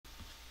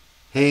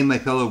Hey, my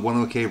fellow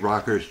 1OK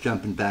rockers,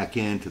 jumping back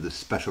into the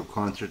special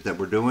concert that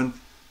we're doing.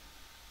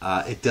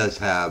 It does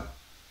have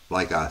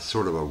like a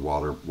sort of a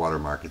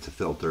watermark. It's a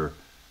filter.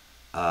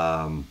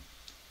 Um,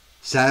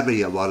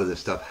 Sadly, a lot of this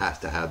stuff has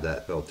to have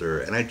that filter,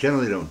 and I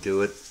generally don't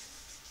do it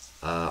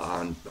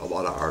on a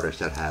lot of artists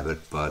that have it.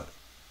 But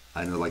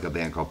I know like a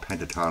band called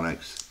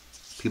Pentatonics.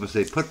 People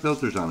say put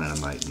filters on it.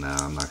 I'm like, no,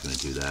 I'm not going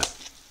to do that.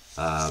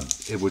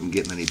 It wouldn't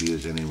get many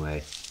views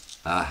anyway.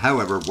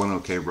 However,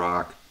 1OK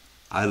Rock,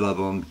 I love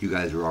them. You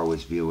guys are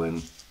always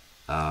viewing.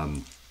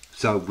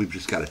 So we've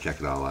just got to check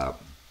it all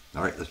out.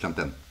 All right, let's jump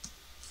in.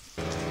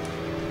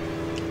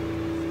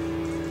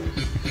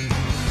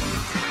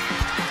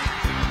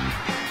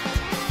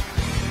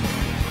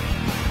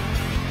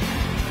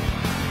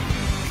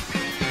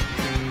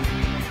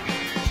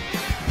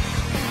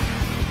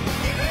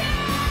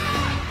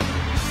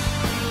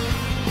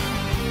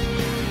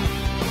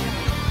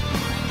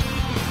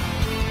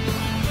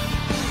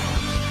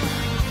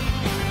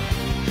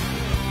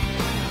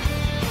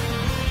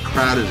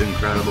 Crowd is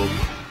incredible.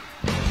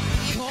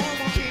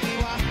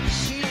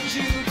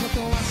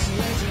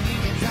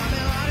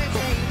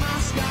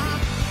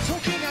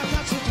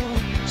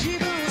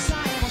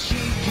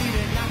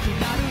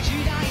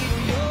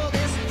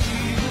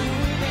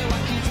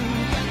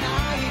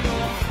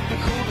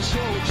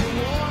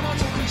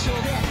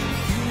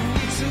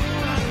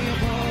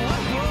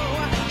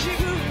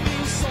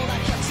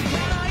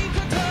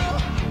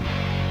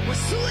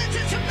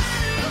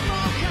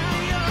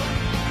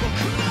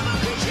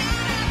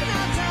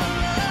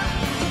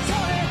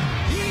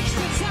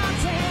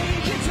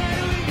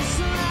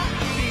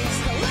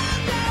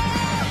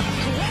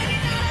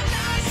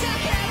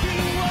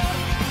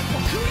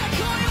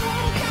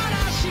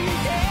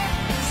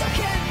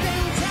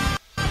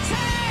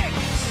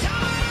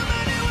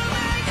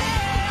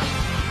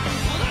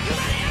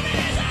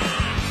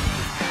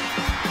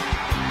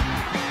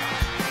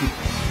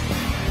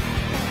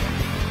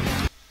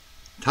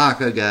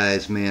 Taka,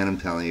 guys, man, I'm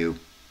telling you.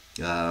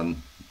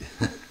 Um,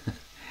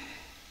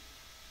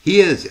 he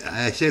is,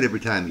 I say it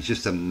every time, he's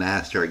just a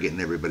master at getting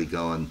everybody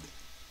going.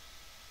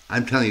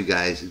 I'm telling you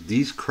guys,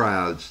 these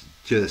crowds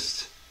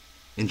just,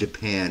 in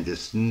Japan,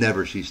 just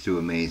never cease to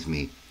amaze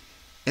me.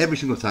 Every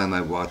single time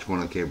I watch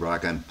 1OK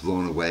Rock, I'm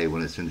blown away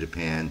when it's in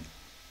Japan.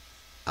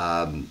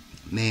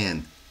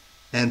 Man,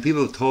 and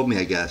people have told me,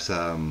 I guess,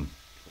 in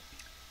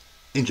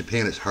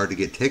Japan it's hard to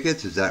get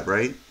tickets, is that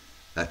right?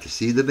 To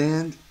see the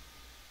band?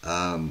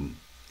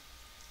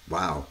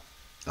 Wow.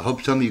 I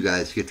hope some of you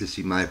guys get to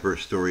see my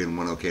first story in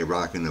 1OK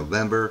Rock in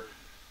November.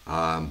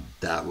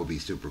 That will be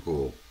super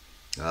cool.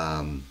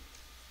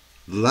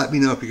 Let me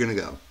know if you're going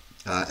to go.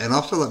 And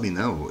also let me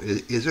know,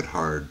 is it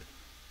hard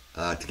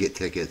to get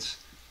tickets?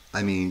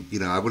 I mean, you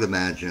know, I would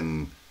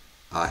imagine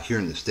here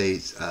in the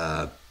States,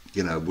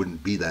 you know, it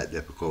wouldn't be that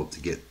difficult to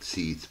get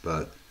seats,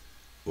 but,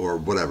 or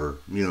whatever,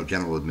 you know,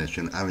 general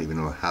admission. I don't even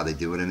know how they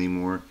do it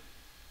anymore.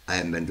 I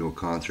hadn't been to a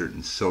concert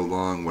in so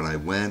long. When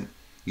I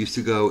used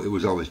to go, it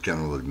was always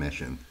general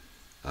admission.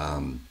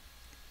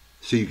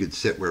 So you could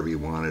sit wherever you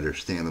wanted or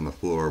stand on the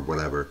floor or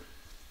whatever.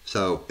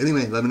 So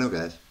anyway, let me know,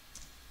 guys.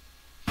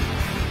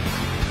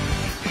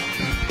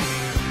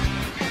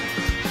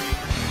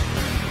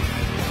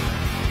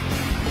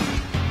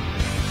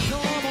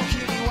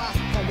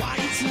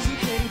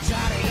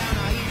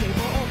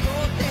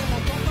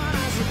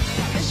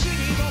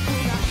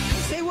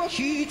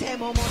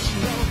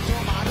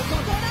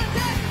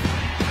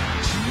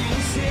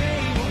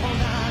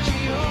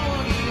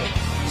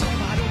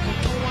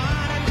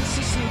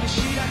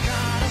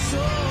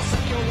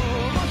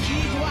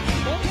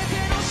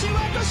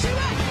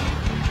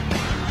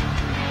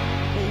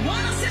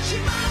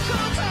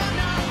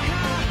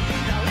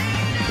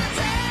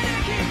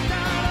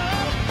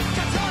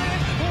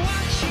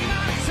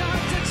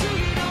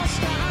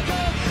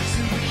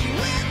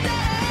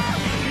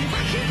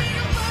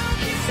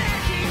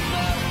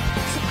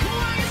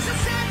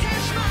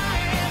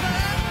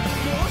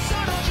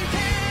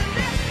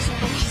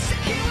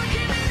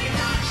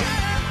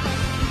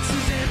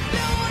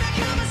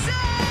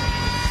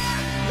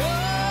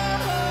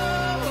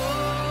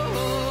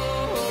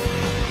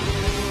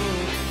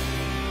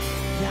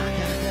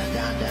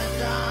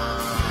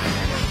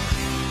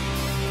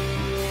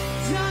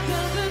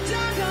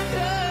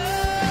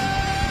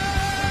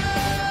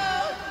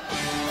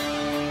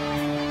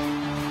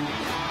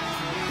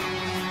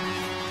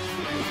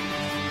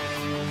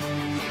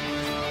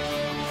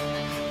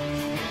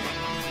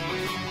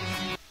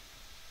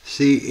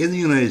 See, in the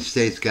United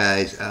States,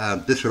 guys,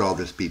 this would all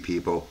just be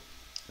people.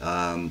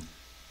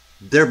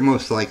 There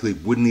most likely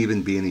wouldn't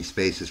even be any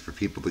spaces for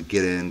people to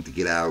get in, to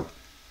get out.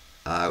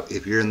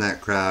 If you're in that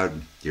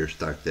crowd, you're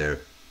stuck there.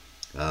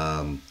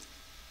 I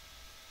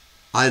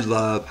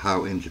love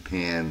how in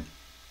Japan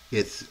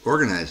it's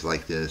organized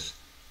like this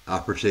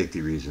for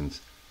safety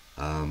reasons.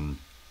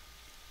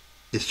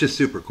 It's just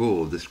super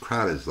cool. This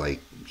crowd is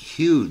like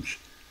huge.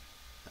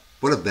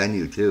 What a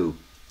venue, too.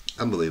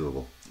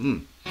 Unbelievable.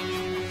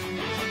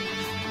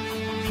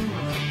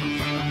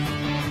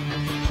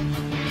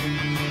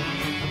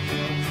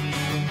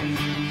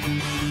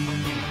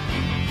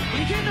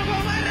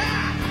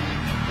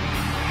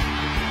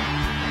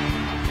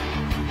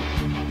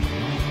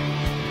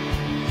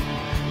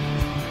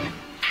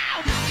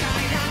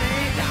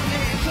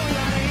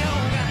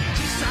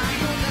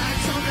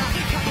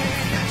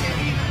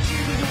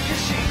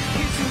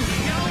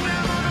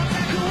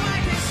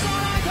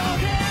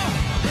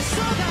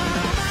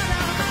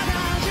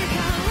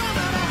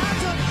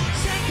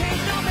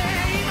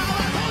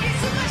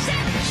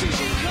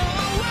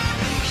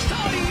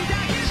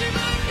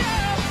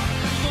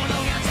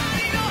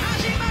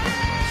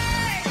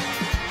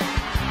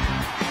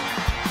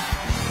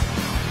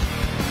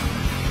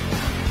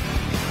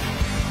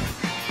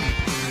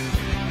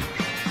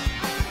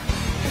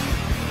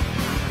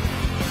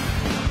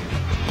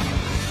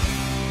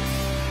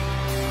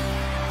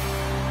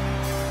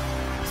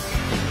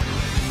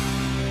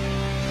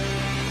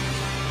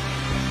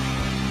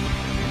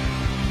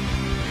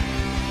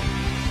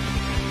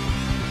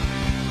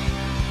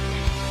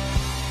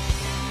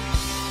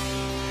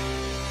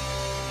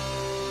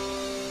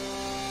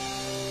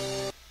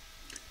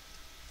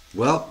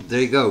 Well,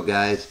 there you go,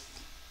 guys.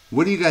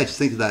 What do you guys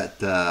think of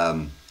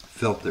that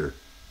filter?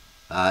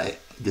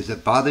 Does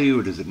it bother you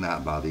or does it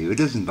not bother you? It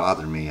doesn't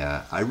bother me.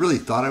 I really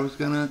thought I was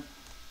gonna,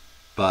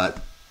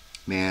 but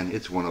man,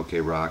 it's one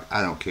OK Rock.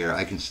 I don't care.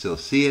 I can still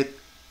see it.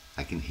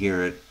 I can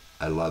hear it.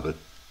 I love it.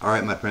 All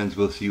right, my friends.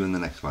 We'll see you in the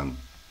next one.